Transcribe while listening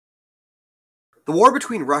The war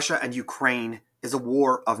between Russia and Ukraine is a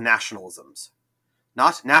war of nationalisms.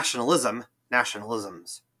 Not nationalism,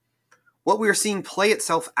 nationalisms. What we are seeing play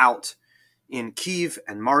itself out in Kyiv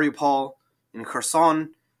and Mariupol, in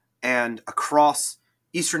Kherson, and across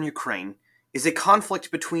eastern Ukraine is a conflict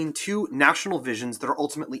between two national visions that are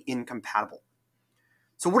ultimately incompatible.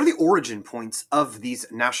 So what are the origin points of these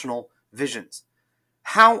national visions?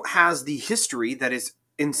 How has the history that is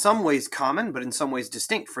in some ways common, but in some ways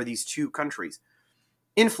distinct for these two countries,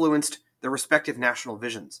 influenced their respective national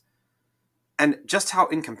visions? And just how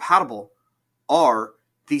incompatible are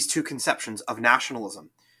these two conceptions of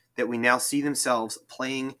nationalism that we now see themselves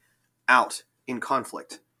playing out in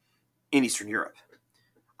conflict in Eastern Europe?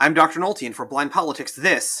 I'm Dr. Nolte, and for Blind Politics,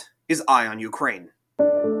 this is Eye on Ukraine.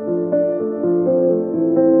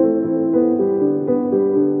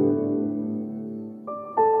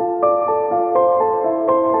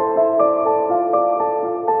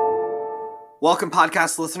 Welcome,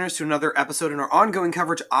 podcast listeners, to another episode in our ongoing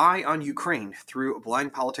coverage, Eye on Ukraine, through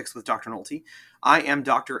Blind Politics with Dr. Nolte. I am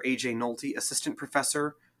Dr. A.J. Nolte, Assistant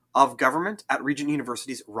Professor of Government at Regent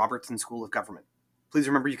University's Robertson School of Government. Please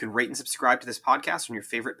remember you can rate and subscribe to this podcast on your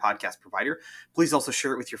favorite podcast provider. Please also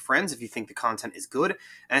share it with your friends if you think the content is good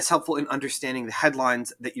and it's helpful in understanding the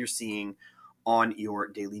headlines that you're seeing on your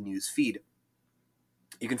daily news feed.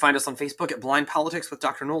 You can find us on Facebook at Blind Politics with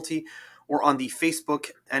Dr. Nolte, or on the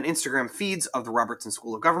Facebook and Instagram feeds of the Robertson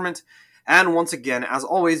School of Government. And once again, as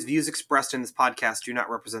always, views expressed in this podcast do not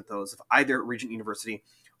represent those of either Regent University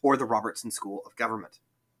or the Robertson School of Government.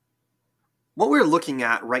 What we're looking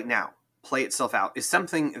at right now, play itself out, is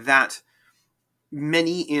something that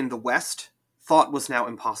many in the West thought was now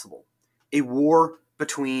impossible. A war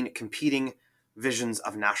between competing visions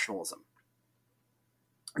of nationalism.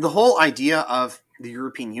 The whole idea of the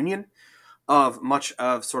European Union, of much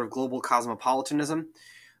of sort of global cosmopolitanism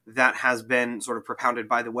that has been sort of propounded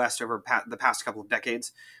by the West over the past couple of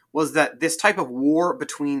decades, was that this type of war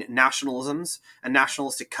between nationalisms and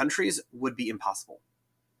nationalistic countries would be impossible.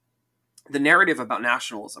 The narrative about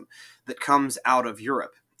nationalism that comes out of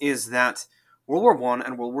Europe is that World War I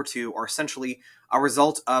and World War II are essentially a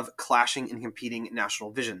result of clashing and competing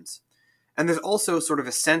national visions. And there's also sort of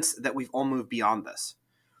a sense that we've all moved beyond this.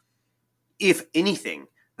 If anything,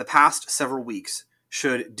 the past several weeks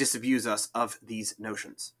should disabuse us of these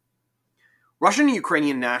notions. Russian and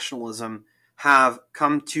Ukrainian nationalism have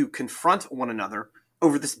come to confront one another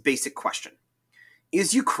over this basic question.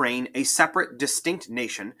 Is Ukraine a separate, distinct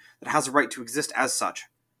nation that has a right to exist as such?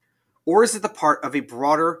 Or is it the part of a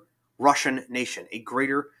broader Russian nation, a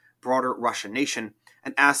greater, broader Russian nation,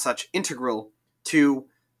 and as such integral to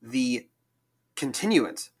the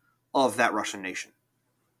continuance of that Russian nation?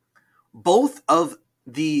 Both of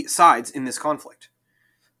the sides in this conflict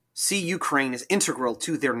see Ukraine as integral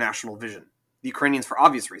to their national vision. The Ukrainians for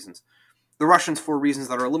obvious reasons. The Russians for reasons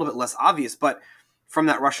that are a little bit less obvious, but from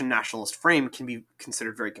that Russian nationalist frame can be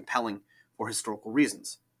considered very compelling for historical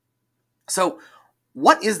reasons. So,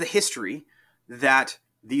 what is the history that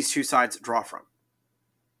these two sides draw from?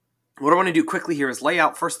 What I want to do quickly here is lay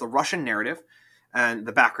out first the Russian narrative and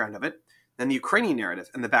the background of it, then the Ukrainian narrative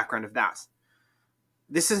and the background of that.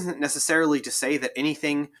 This isn't necessarily to say that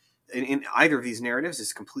anything in either of these narratives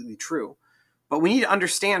is completely true, but we need to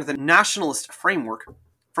understand the nationalist framework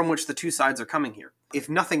from which the two sides are coming here. If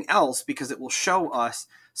nothing else, because it will show us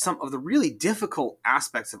some of the really difficult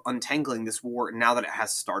aspects of untangling this war now that it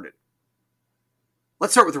has started.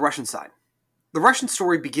 Let's start with the Russian side. The Russian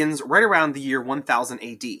story begins right around the year 1000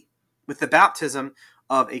 AD, with the baptism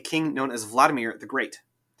of a king known as Vladimir the Great.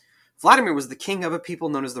 Vladimir was the king of a people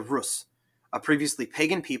known as the Rus, a previously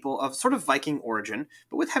pagan people of sort of Viking origin,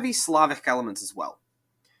 but with heavy Slavic elements as well.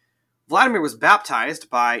 Vladimir was baptized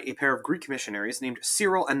by a pair of Greek missionaries named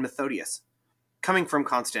Cyril and Methodius, coming from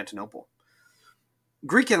Constantinople.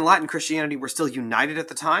 Greek and Latin Christianity were still united at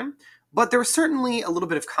the time, but there was certainly a little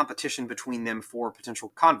bit of competition between them for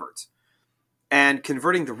potential converts. And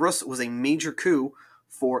converting the Rus was a major coup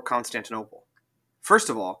for Constantinople. First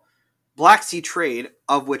of all, Black Sea trade,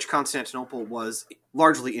 of which Constantinople was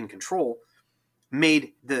largely in control,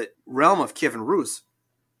 made the realm of Kiev and Rus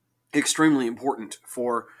extremely important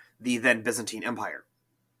for the then Byzantine Empire.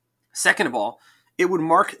 Second of all, it would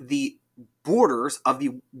mark the borders of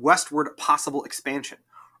the westward possible expansion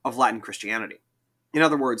of Latin Christianity. In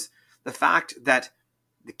other words, the fact that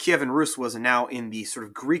the Kiev and Rus was now in the sort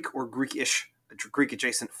of Greek or Greek-ish,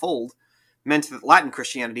 Greek-adjacent fold meant that Latin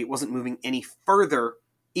Christianity wasn't moving any further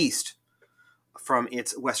east from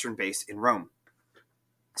its western base in Rome.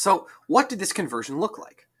 So, what did this conversion look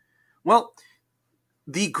like? Well,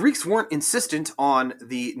 the Greeks weren't insistent on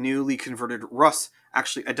the newly converted Rus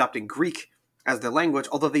actually adopting Greek as their language,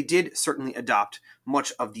 although they did certainly adopt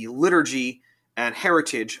much of the liturgy and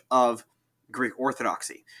heritage of Greek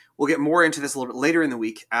Orthodoxy. We'll get more into this a little bit later in the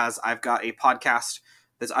week, as I've got a podcast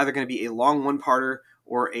that's either going to be a long one-parter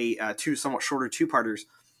or a two somewhat shorter two-parters,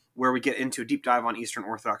 where we get into a deep dive on Eastern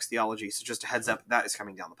Orthodox theology. So just a heads up, that is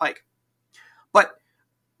coming down the pike. But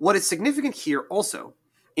what is significant here also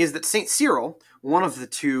is that St. Cyril, one of the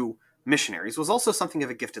two missionaries, was also something of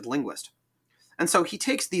a gifted linguist. And so he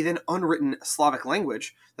takes the then unwritten Slavic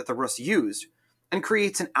language that the Rus used and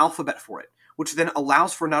creates an alphabet for it, which then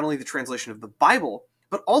allows for not only the translation of the Bible,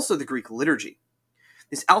 but also the Greek liturgy.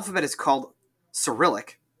 This alphabet is called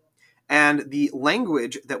Cyrillic, and the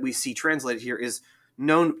language that we see translated here is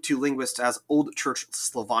known to linguists as Old Church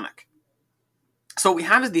Slavonic. So what we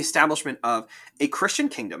have is the establishment of a Christian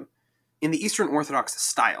kingdom in the Eastern Orthodox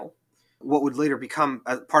style, what would later become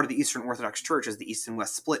a part of the Eastern Orthodox Church as the East and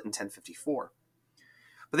West split in 1054.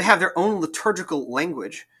 But they have their own liturgical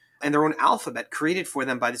language and their own alphabet created for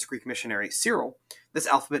them by this Greek missionary Cyril, this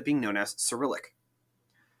alphabet being known as Cyrillic.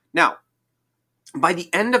 Now, by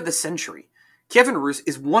the end of the century, Kievan Rus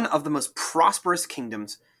is one of the most prosperous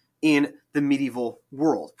kingdoms in the medieval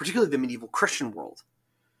world, particularly the medieval Christian world.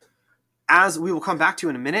 As we will come back to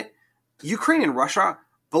in a minute, Ukraine and Russia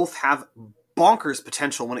both have bonkers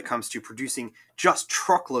potential when it comes to producing just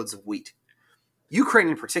truckloads of wheat. Ukraine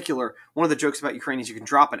in particular, one of the jokes about Ukraine is you can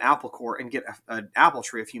drop an apple core and get an apple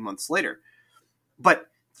tree a few months later. But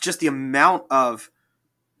just the amount of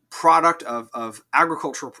product of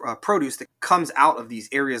agricultural produce that comes out of these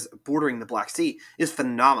areas bordering the Black Sea is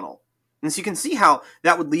phenomenal. And so you can see how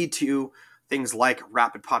that would lead to things like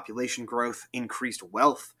rapid population growth, increased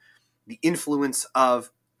wealth, the influence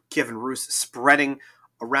of Kievan Rus spreading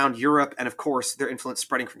around Europe, and of course their influence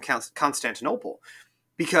spreading from Constantinople,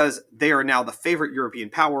 because they are now the favorite European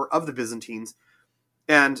power of the Byzantines,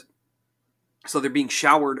 and so they're being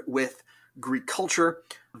showered with Greek culture.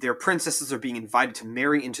 Their princesses are being invited to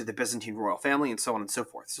marry into the Byzantine royal family, and so on and so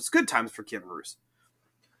forth. So it's good times for Kievan Rus.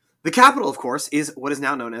 The capital, of course, is what is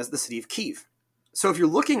now known as the city of Kiev. So if you're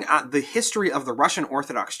looking at the history of the Russian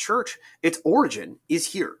Orthodox Church, its origin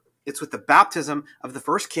is here. It's with the baptism of the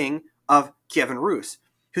first king of Kievan Rus,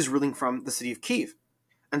 who's ruling from the city of Kiev.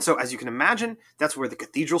 And so, as you can imagine, that's where the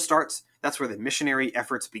cathedral starts. That's where the missionary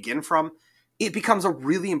efforts begin from. It becomes a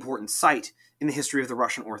really important site in the history of the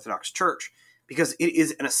Russian Orthodox Church, because it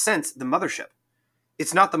is, in a sense, the mothership.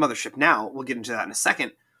 It's not the mothership now. We'll get into that in a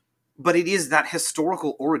second. But it is that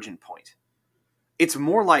historical origin point. It's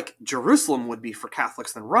more like Jerusalem would be for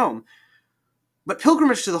Catholics than Rome, but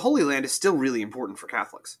pilgrimage to the Holy Land is still really important for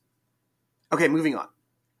Catholics. Okay, moving on.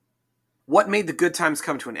 What made the good times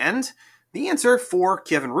come to an end? The answer for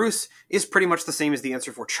Kievan Rus is pretty much the same as the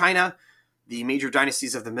answer for China, the major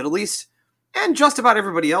dynasties of the Middle East, and just about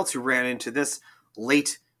everybody else who ran into this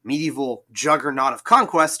late medieval juggernaut of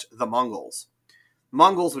conquest, the Mongols.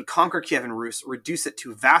 Mongols would conquer Kievan Rus, reduce it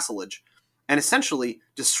to vassalage, and essentially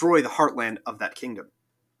destroy the heartland of that kingdom.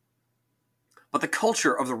 But the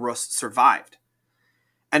culture of the Rus survived,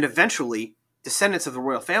 and eventually descendants of the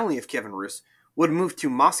royal family of Kievan Rus would move to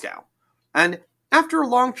Moscow, and after a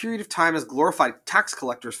long period of time as glorified tax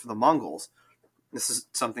collectors for the Mongols, this is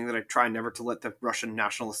something that I try never to let the Russian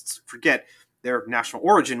nationalists forget, their national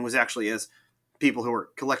origin was actually as people who were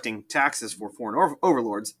collecting taxes for foreign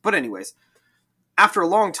overlords. But anyways, after a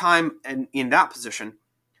long time in that position,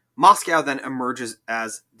 Moscow then emerges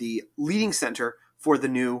as the leading center for the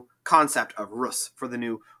new concept of Rus, for the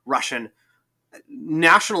new Russian.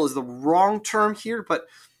 National is the wrong term here, but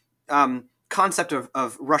concept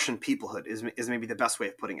of Russian peoplehood is maybe the best way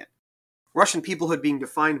of putting it. Russian peoplehood being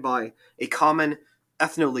defined by a common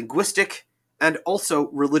ethno-linguistic and also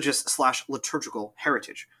religious/liturgical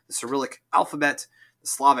heritage. The Cyrillic alphabet, the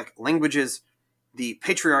Slavic languages, the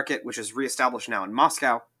Patriarchate, which is reestablished now in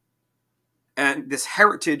Moscow, and this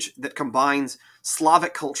heritage that combines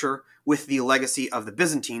Slavic culture with the legacy of the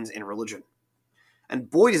Byzantines in religion. And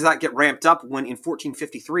boy, does that get ramped up when in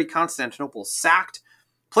 1453 Constantinople is sacked,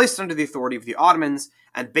 placed under the authority of the Ottomans,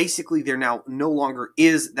 and basically there now no longer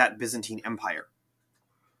is that Byzantine Empire.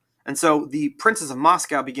 And so the princes of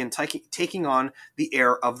Moscow begin taking on the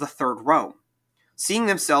heir of the Third Rome, seeing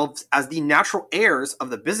themselves as the natural heirs of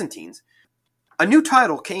the Byzantines. A new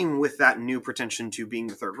title came with that new pretension to being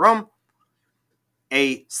the Third Rome,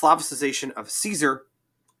 a Slavicization of Caesar,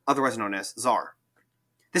 otherwise known as Tsar.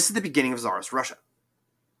 This is the beginning of Tsarist Russia.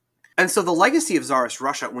 And so the legacy of Tsarist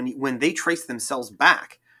Russia, when they trace themselves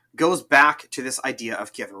back, goes back to this idea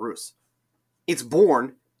of Kievan Rus. It's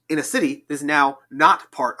born in a city that is now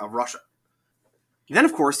not part of Russia. Then,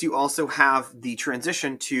 of course, you also have the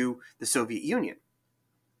transition to the Soviet Union.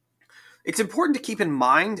 It's important to keep in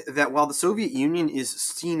mind that while the Soviet Union is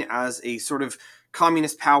seen as a sort of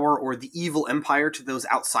communist power or the evil empire to those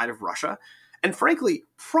outside of Russia, and frankly,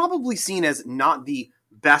 probably seen as not the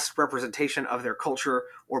best representation of their culture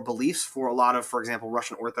or beliefs for a lot of, for example,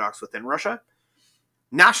 Russian Orthodox within Russia,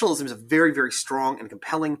 nationalism is a very, very strong and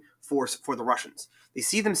compelling force for the Russians. They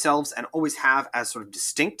see themselves and always have as sort of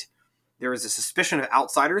distinct. There is a suspicion of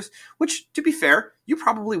outsiders, which, to be fair, you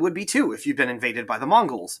probably would be too if you'd been invaded by the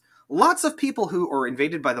Mongols. Lots of people who are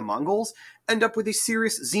invaded by the Mongols end up with a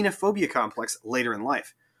serious xenophobia complex later in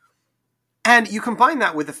life. And you combine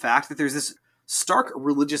that with the fact that there's this stark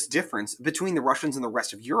religious difference between the Russians and the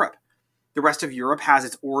rest of Europe. The rest of Europe has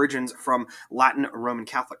its origins from Latin Roman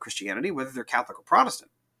Catholic Christianity, whether they're Catholic or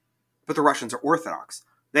Protestant. But the Russians are Orthodox.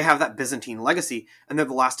 They have that Byzantine legacy, and they're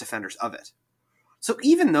the last defenders of it. So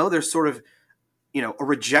even though there's sort of, a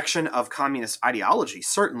rejection of communist ideology,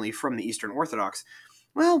 certainly from the Eastern Orthodox,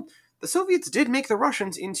 well, the Soviets did make the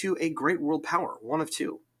Russians into a great world power, one of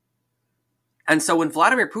two. And so when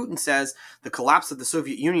Vladimir Putin says the collapse of the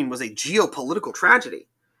Soviet Union was a geopolitical tragedy,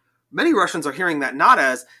 many Russians are hearing that not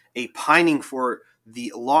as a pining for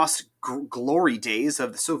the lost glory days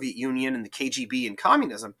of the Soviet Union and the KGB and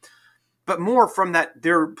communism, but more from that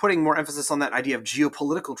they're putting more emphasis on that idea of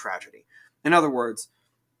geopolitical tragedy. In other words,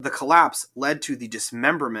 the collapse led to the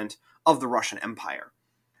dismemberment of the Russian Empire.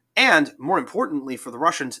 And, more importantly for the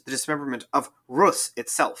Russians, the dismemberment of Rus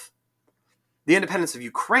itself. The independence of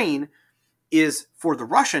Ukraine is, for the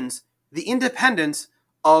Russians, the independence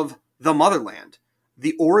of the motherland,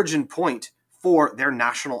 the origin point for their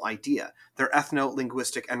national idea, their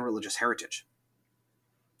ethno-linguistic and religious heritage.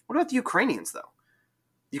 What about the Ukrainians, though?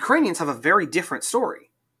 The Ukrainians have a very different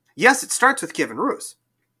story. Yes, it starts with Kiev and Rus,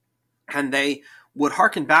 and they would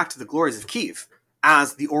hearken back to the glories of Kiev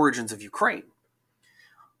as the origins of Ukraine.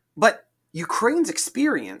 But Ukraine's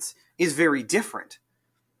experience is very different.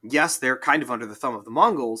 Yes, they're kind of under the thumb of the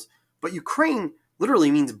Mongols, but Ukraine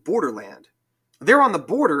literally means borderland. They're on the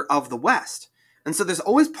border of the West, and so there's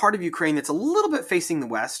always part of Ukraine that's a little bit facing the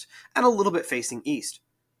West and a little bit facing East.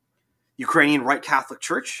 Ukrainian Rite Catholic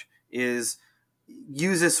Church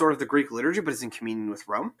uses sort of the Greek liturgy, but is in communion with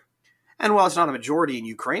Rome. And while it's not a majority in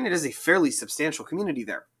Ukraine, it is a fairly substantial community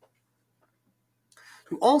there.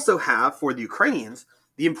 You also have, for the Ukrainians,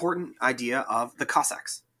 the important idea of the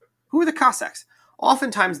Cossacks. Who are the Cossacks?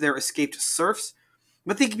 Oftentimes they're escaped serfs,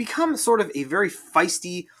 but they become sort of a very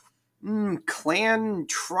feisty clan,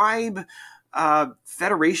 tribe,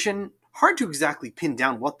 federation. Hard to exactly pin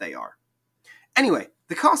down what they are. Anyway,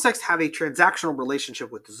 the Cossacks have a transactional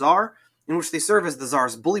relationship with the Tsar, in which they serve as the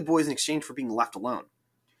Tsar's bully boys in exchange for being left alone.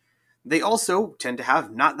 They also tend to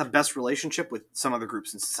have not the best relationship with some other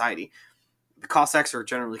groups in society. The Cossacks are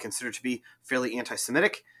generally considered to be fairly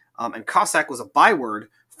anti-Semitic, and Cossack was a byword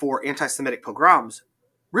for anti-Semitic pogroms,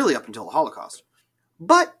 really up until the Holocaust.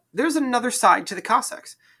 But there's another side to the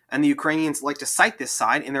Cossacks, and the Ukrainians like to cite this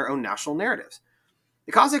side in their own national narratives.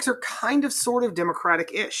 The Cossacks are kind of sort of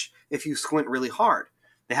democratic-ish, if you squint really hard.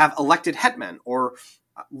 They have elected hetman, or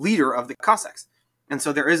leader of the Cossacks, and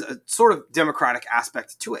so there is a sort of democratic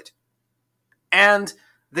aspect to it. And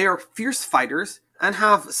they are fierce fighters and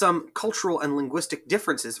have some cultural and linguistic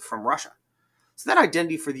differences from Russia. So that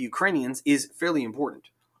identity for the Ukrainians is fairly important.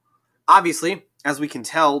 Obviously, as we can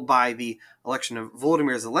tell by the election of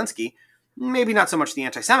Volodymyr Zelensky, maybe not so much the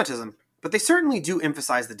anti-Semitism, but they certainly do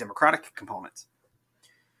emphasize the democratic components.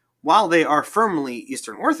 While they are firmly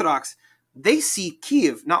Eastern Orthodox, they see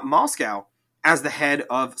Kiev, not Moscow, as the head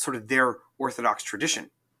of sort of their Orthodox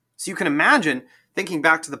tradition. So you can imagine, thinking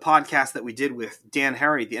back to the podcast that we did with Dan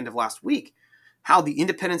Harry at the end of last week, how the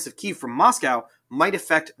independence of Kiev from Moscow might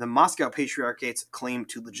affect the Moscow Patriarchate's claim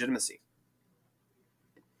to legitimacy.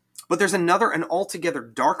 But there's another and altogether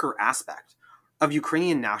darker aspect of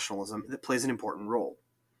Ukrainian nationalism that plays an important role.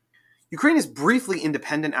 Ukraine is briefly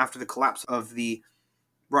independent after the collapse of the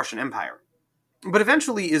Russian Empire, but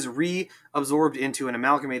eventually is reabsorbed into and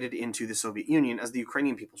amalgamated into the Soviet Union as the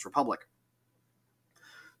Ukrainian People's Republic.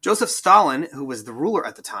 Joseph Stalin, who was the ruler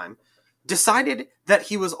at the time, decided that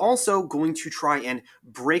he was also going to try and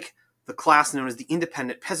break the class known as the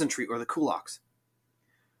independent peasantry, or the kulaks.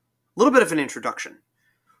 A little bit of an introduction.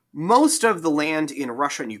 Most of the land in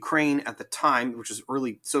Russia and Ukraine at the time, which was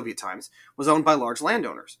early Soviet times, was owned by large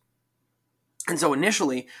landowners. And so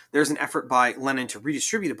initially, there's an effort by Lenin to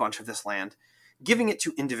redistribute a bunch of this land, giving it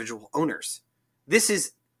to individual owners. This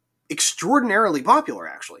is extraordinarily popular,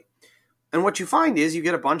 actually. And what you find is you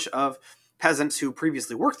get a bunch of peasants who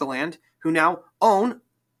previously worked the land, who now own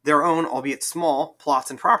their own, albeit small, plots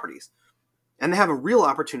and properties. And they have a real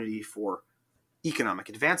opportunity for economic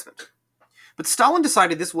advancement. But Stalin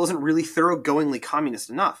decided this wasn't really thoroughgoingly communist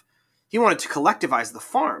enough. He wanted to collectivize the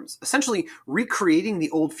farms, essentially recreating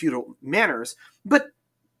the old feudal manners, but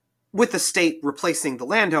with the state replacing the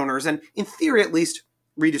landowners and, in theory at least,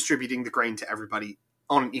 redistributing the grain to everybody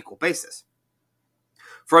on an equal basis.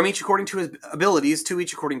 From each according to his abilities to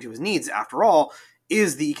each according to his needs, after all,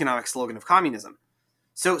 is the economic slogan of communism.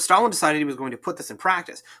 So Stalin decided he was going to put this in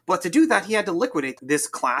practice. But to do that, he had to liquidate this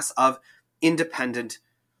class of independent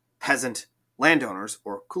peasant landowners,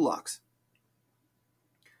 or kulaks.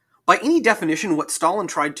 By any definition, what Stalin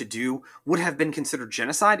tried to do would have been considered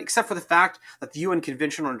genocide, except for the fact that the UN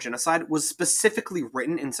Convention on Genocide was specifically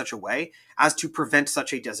written in such a way as to prevent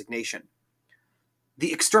such a designation.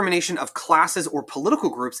 The extermination of classes or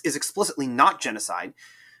political groups is explicitly not genocide,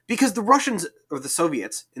 because the Russians, or the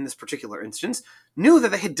Soviets in this particular instance, knew that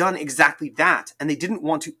they had done exactly that, and they didn't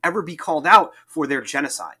want to ever be called out for their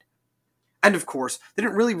genocide. And of course, they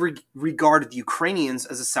didn't really regard the Ukrainians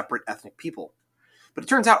as a separate ethnic people. But it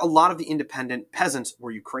turns out a lot of the independent peasants were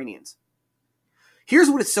Ukrainians. Here's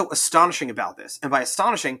what is so astonishing about this, and by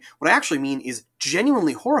astonishing, what I actually mean is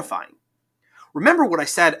genuinely horrifying. Remember what I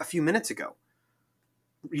said a few minutes ago.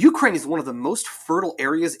 Ukraine is one of the most fertile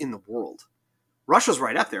areas in the world. Russia's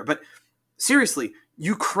right up there, but seriously,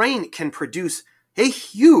 Ukraine can produce a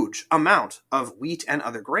huge amount of wheat and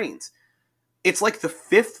other grains. It's like the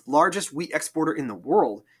 5th largest wheat exporter in the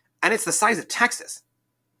world, and it's the size of Texas.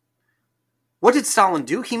 What did Stalin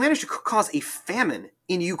do? He managed to cause a famine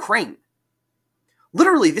in Ukraine.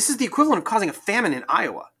 Literally, this is the equivalent of causing a famine in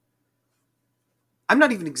Iowa. I'm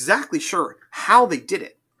not even exactly sure how they did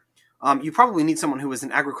it. You probably need someone who is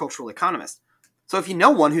an agricultural economist. So if you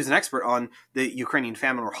know one who's an expert on the Ukrainian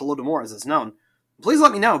famine, or Holodomor as it's known, please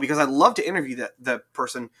let me know, because I'd love to interview the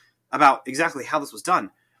person about exactly how this was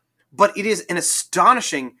done. But it is an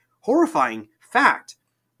astonishing, horrifying fact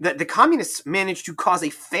that the communists managed to cause a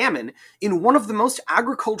famine in one of the most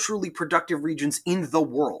agriculturally productive regions in the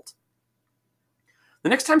world. The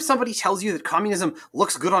next time somebody tells you that communism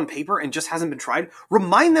looks good on paper and just hasn't been tried,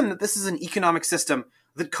 remind them that this is an economic system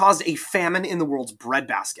that caused a famine in the world's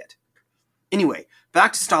breadbasket. Anyway,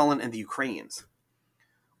 back to Stalin and the Ukrainians.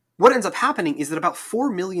 What ends up happening is that about 4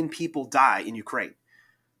 million people die in Ukraine.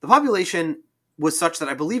 The population was such that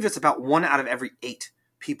I believe it's about 1 out of every 8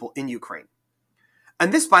 people in Ukraine.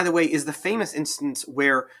 And this, by the way, is the famous instance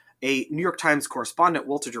where a New York Times correspondent,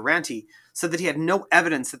 Walter Duranty, said that he had no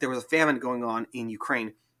evidence that there was a famine going on in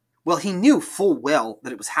Ukraine. Well, he knew full well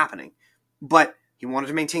that it was happening, but he wanted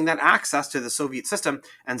to maintain that access to the Soviet system,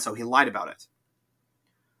 and so he lied about it.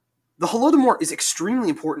 The Holodomor is extremely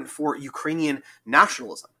important for Ukrainian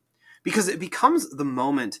nationalism, because it becomes the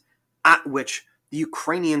moment at which the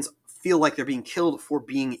Ukrainians feel like they're being killed for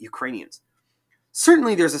being Ukrainians.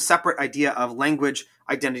 Certainly there's a separate idea of language,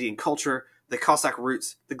 identity, and culture, the Cossack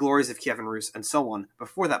roots, the glories of Kievan Rus, and so on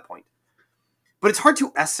before that point. But it's hard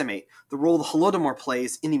to estimate the role the Holodomor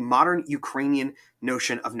plays in the modern Ukrainian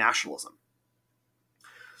notion of nationalism.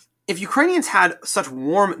 If Ukrainians had such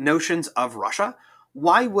warm notions of Russia,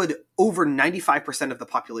 why would over 95% of the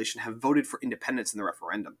population have voted for independence in the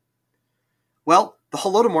referendum? Well, the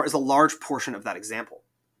Holodomor is a large portion of that example.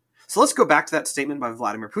 So let's go back to that statement by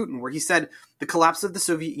Vladimir Putin, where he said the collapse of the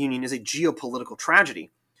Soviet Union is a geopolitical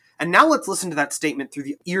tragedy. And now let's listen to that statement through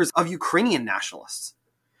the ears of Ukrainian nationalists.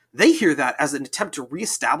 They hear that as an attempt to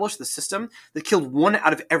reestablish the system that killed 1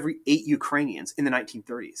 out of every 8 Ukrainians in the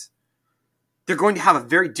 1930s. They're going to have a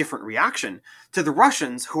very different reaction to the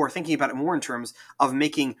Russians, who are thinking about it more in terms of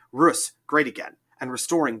making Rus great again and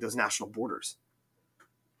restoring those national borders.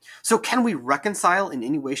 So can we reconcile in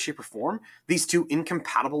any way, shape, or form these two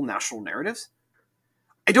incompatible national narratives?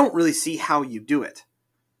 I don't really see how you do it.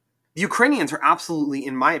 The Ukrainians are absolutely,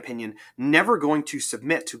 in my opinion, never going to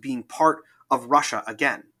submit to being part of Russia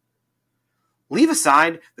again. Leave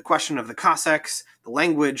aside the question of the Cossacks, the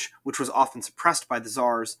language, which was often suppressed by the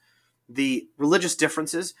Tsars, the religious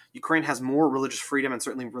differences. Ukraine has more religious freedom and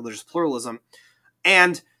certainly religious pluralism,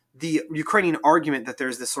 and the Ukrainian argument that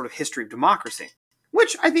there's this sort of history of democracy,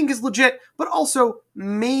 which I think is legit, but also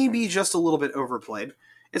maybe just a little bit overplayed.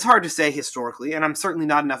 It's hard to say historically, and I'm certainly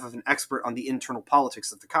not enough of an expert on the internal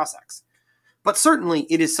politics of the Cossacks. But certainly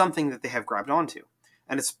it is something that they have grabbed onto,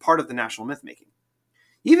 and it's part of the national myth-making.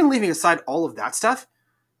 Even leaving aside all of that stuff,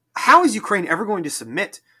 how is Ukraine ever going to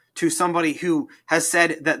submit to somebody who has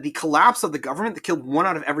said that the collapse of the government that killed 1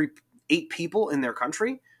 out of every 8 people in their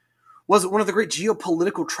country was one of the great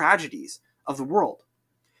geopolitical tragedies of the world?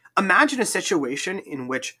 Imagine a situation in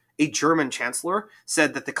which a German chancellor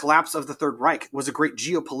said that the collapse of the Third Reich was a great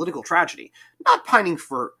geopolitical tragedy, not pining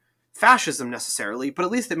for fascism necessarily, but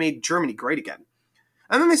at least it made Germany great again.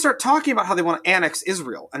 And then they start talking about how they want to annex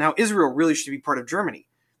Israel and how Israel really should be part of Germany.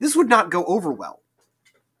 This would not go over well.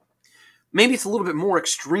 Maybe it's a little bit more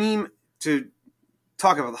extreme to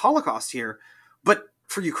talk about the Holocaust here, but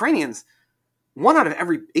for Ukrainians, 1 out of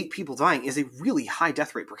every 8 people dying is a really high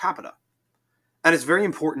death rate per capita. And it's very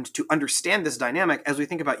important to understand this dynamic as we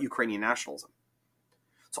think about Ukrainian nationalism.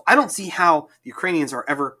 So I don't see how the Ukrainians are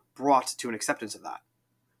ever brought to an acceptance of that.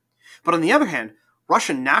 But on the other hand,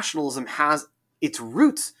 Russian nationalism has its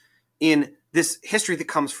roots in this history that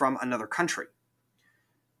comes from another country.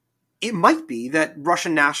 It might be that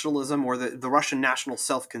Russian nationalism or the Russian national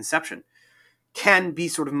self-conception can be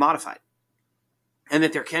sort of modified. And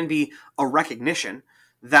that there can be a recognition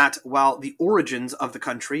that while the origins of the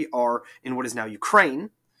country are in what is now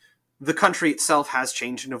Ukraine, the country itself has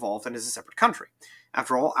changed and evolved and is a separate country.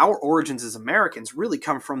 After all, our origins as Americans really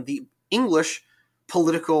come from the English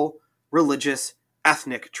political, religious,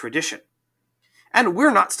 ethnic tradition. And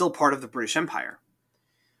we're not still part of the British Empire.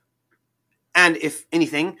 And if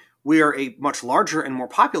anything, we are a much larger and more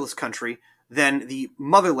populous country than the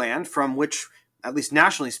motherland from which, at least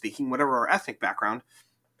nationally speaking, whatever our ethnic background,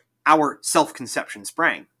 our self-conception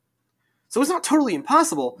sprang. So it's not totally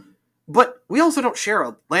impossible, but we also don't share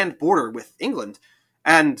a land border with England.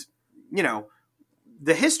 And,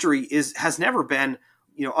 the history has never been,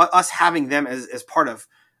 us having them as part of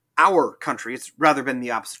our country. It's rather been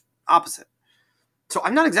the opposite. So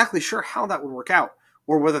I'm not exactly sure how that would work out,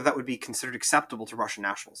 or whether that would be considered acceptable to Russian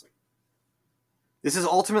nationalism. This is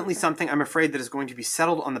ultimately something I'm afraid that is going to be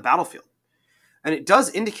settled on the battlefield. And it does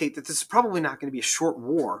indicate that this is probably not going to be a short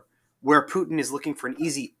war where Putin is looking for an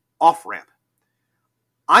easy off-ramp.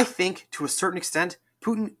 I think, to a certain extent,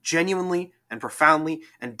 Putin genuinely and profoundly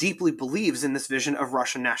and deeply believes in this vision of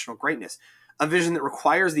Russian national greatness, a vision that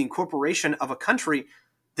requires the incorporation of a country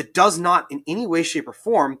that does not in any way, shape, or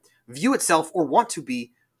form view itself or want to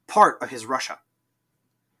be part of his Russia.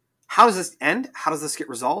 How does this end? How does this get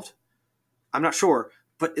resolved? I'm not sure,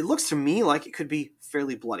 but it looks to me like it could be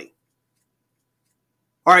fairly bloody.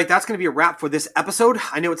 All right, that's going to be a wrap for this episode.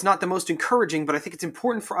 I know it's not the most encouraging, but I think it's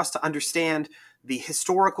important for us to understand the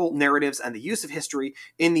historical narratives and the use of history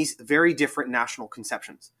in these very different national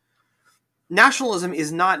conceptions. Nationalism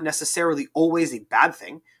is not necessarily always a bad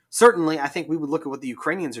thing. Certainly, I think we would look at what the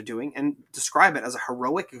Ukrainians are doing and describe it as a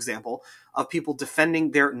heroic example of people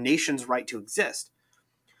defending their nation's right to exist.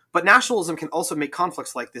 But nationalism can also make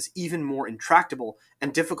conflicts like this even more intractable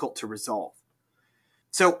and difficult to resolve.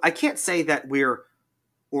 So I can't say that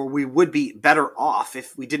we would be better off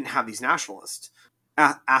if we didn't have these nationalist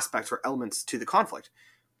aspects or elements to the conflict.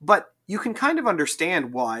 But you can kind of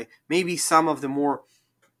understand why maybe some of the more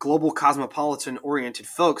global cosmopolitan-oriented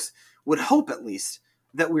folks would hope, at least,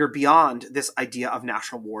 that we are beyond this idea of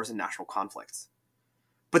national wars and national conflicts.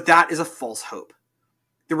 But that is a false hope.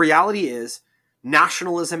 The reality is,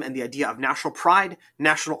 nationalism and the idea of national pride,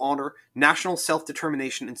 national honor, national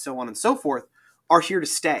self-determination, and so on and so forth are here to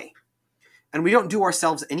stay. And we don't do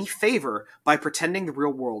ourselves any favor by pretending the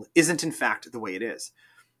real world isn't in fact the way it is.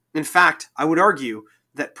 In fact, I would argue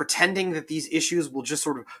that pretending that these issues will just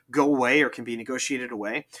sort of go away or can be negotiated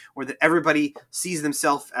away, or that everybody sees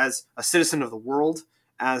themselves as a citizen of the world,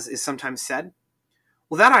 as is sometimes said,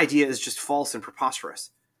 well, that idea is just false and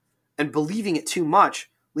preposterous. And believing it too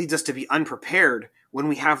much leads us to be unprepared when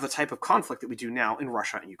we have the type of conflict that we do now in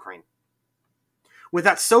Russia and Ukraine. With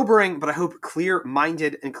that sobering, but I hope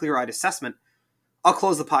clear-minded and clear-eyed assessment, I'll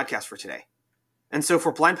close the podcast for today. And so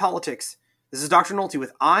for Blind Politics, this is Dr. Nolte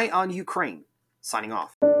with Eye on Ukraine, signing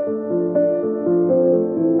off.